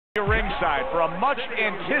Ringside for a much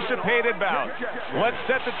anticipated bout. Let's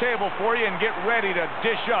set the table for you and get ready to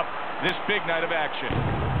dish up this big night of action.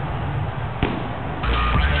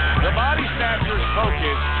 The body snatcher's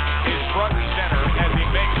focus is front and center as he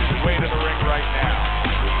makes his way to the ring right now.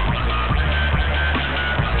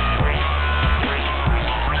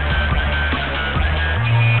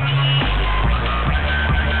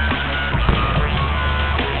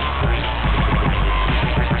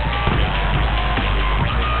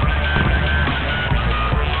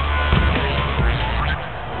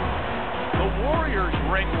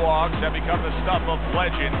 Walks have become the stuff of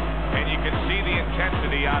legend, and you can see the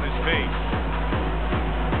intensity on his face.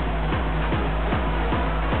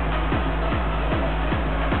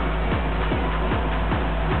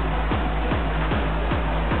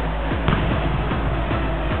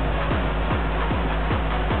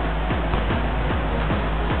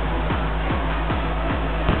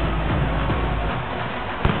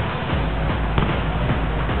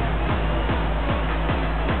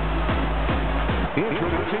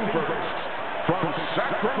 Introducing first, from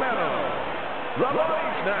Sacramento, the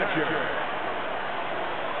Body Snatcher.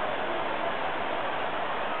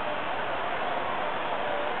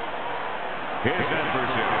 His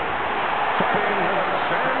adversary, fighting out of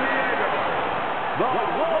San Diego, the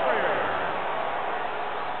Warrior.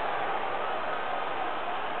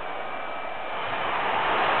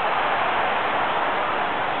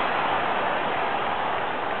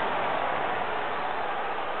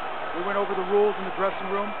 We went over the rules in the dressing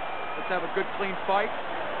room. Let's have a good, clean fight.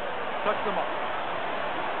 Touch them up.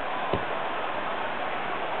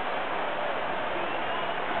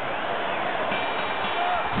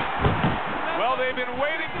 Well, they've been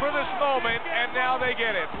waiting for this moment, and now they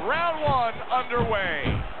get it. Round one underway.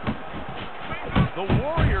 The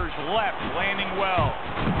Warrior's left landing well.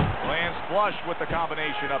 Lands flush with the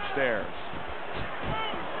combination upstairs.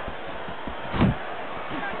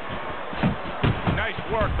 Nice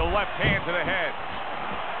work, the left hand to the head.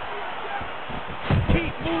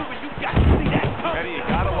 Keep moving, you got to see that. Eddie, you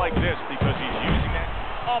gotta like this because he's using that.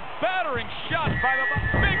 A battering shot by the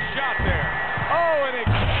big shot there. Oh, an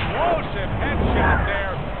explosive headshot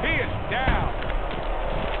there. He is down.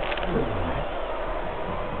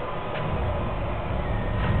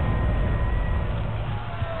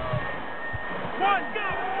 One,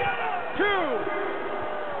 two.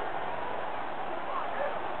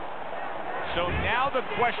 So now the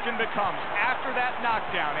question becomes, after that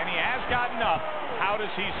knockdown, and he has gotten up, how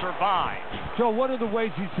does he survive? Joe, one of the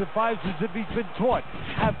ways he survives is if he's been taught.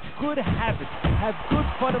 Have good habits, have good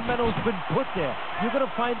fundamentals been put there. You're going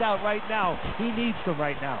to find out right now, he needs them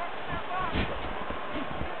right now.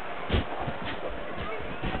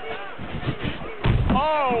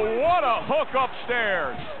 Oh, what a hook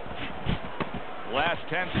upstairs. Last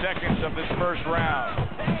 10 seconds of this first round.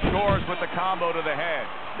 Scores with the combo to the head.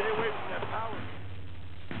 Stay away from that power.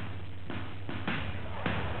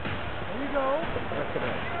 There you go.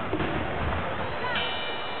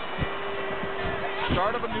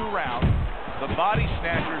 Start of a new round. The body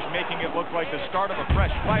snatcher's making it look like the start of a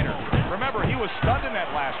fresh fighter. Remember, he was stunned in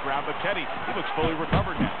that last round, but Teddy, he looks fully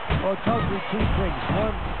recovered now. Well, it tells me two things.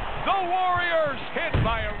 One, the Warrior's hit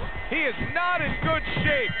by a... He is not in good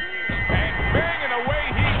shape. And banging away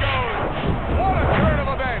he goes. What a turn of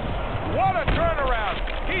events. What a turnaround.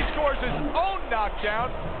 He scores his own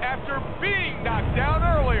knockdown after being knocked down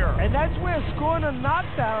earlier. and that's where scoring a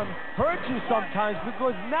knockdown hurts you sometimes,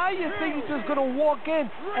 because now you think he's just going to walk in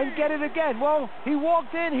and get it again. Well, he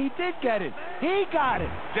walked in, he did get it. He got it.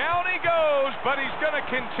 Down he goes, but he's going to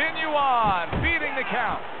continue on, beating the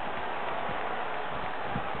count.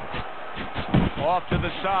 Off to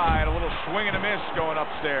the side, a little swing and a miss going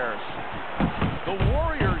upstairs. The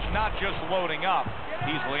Warrior's not just loading up,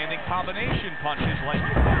 he's landing combination punches like,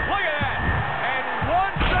 look at that! And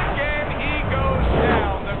once again he goes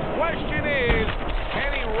down. The question is,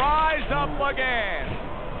 can he rise up again?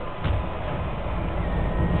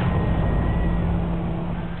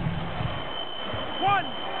 One,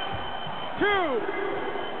 two,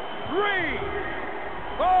 three,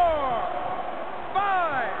 four,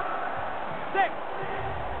 five, six,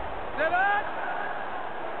 seven.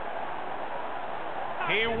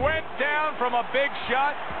 He went down from a big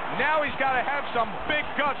shot. Now he's got to have some big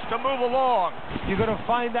guts to move along. You're going to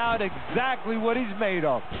find out exactly what he's made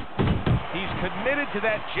of. He's committed to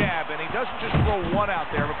that jab, and he doesn't just throw one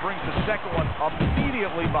out there, but brings the second one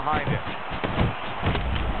immediately behind it.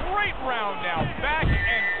 Great round now. Back,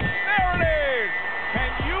 and there it is.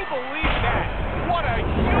 Can you believe that? What a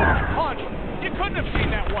huge punch. You couldn't have have seen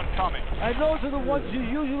that one coming. And those are the ones you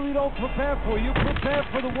usually don't prepare for. You prepare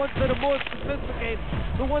for the ones that are more sophisticated,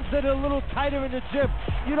 the ones that are a little tighter in the gym.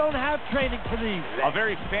 You don't have training for these. A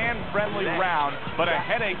very fan-friendly round, but a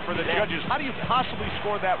headache for the judges. How do you possibly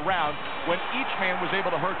score that round when each man was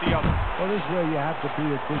able to hurt the other? Well, this is where you have to be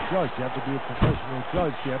a good judge. You have to be a professional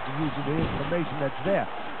judge. You have to use the information that's there.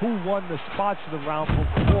 Who won the spots of the round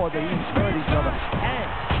before they each hurt each other. And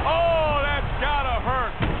oh, that's gotta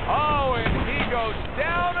hurt. Oh, and he goes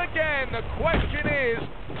down again. The question is,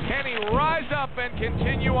 can he rise up and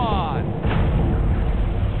continue on?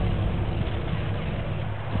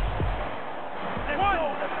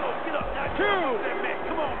 Let's go. Get up. Now,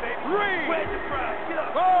 2. Come on, baby. 3. Where's the prize? Get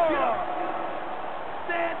up. 4. Get up.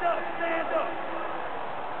 Stand up. Stand up.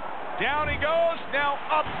 Down he goes. Now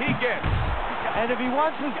up he gets. and if he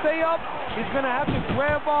wants to stay up, he's going to have to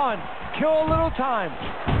grab on, kill a little time.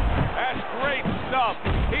 That's great stuff.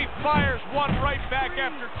 He fires one right back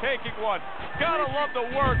after taking one. Gotta love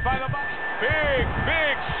the work by the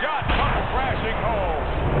big shot comes crashing home.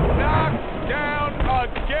 Knocked down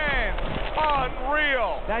again.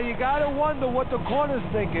 Unreal. Now you gotta wonder what the corner's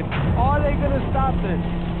thinking. Are they gonna stop this?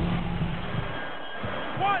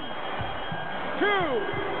 1, 2,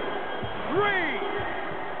 3,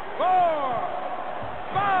 4,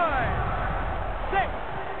 5, 6,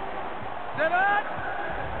 7,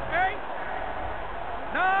 8,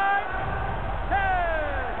 9,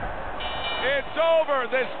 10. It's over.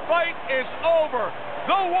 This fight is over.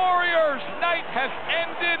 The Warriors' night has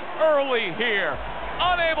ended early here.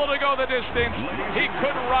 Unable to go the distance, he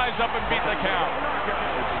couldn't rise up and beat the count.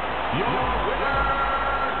 Your winner,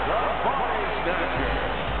 the Body Snatcher.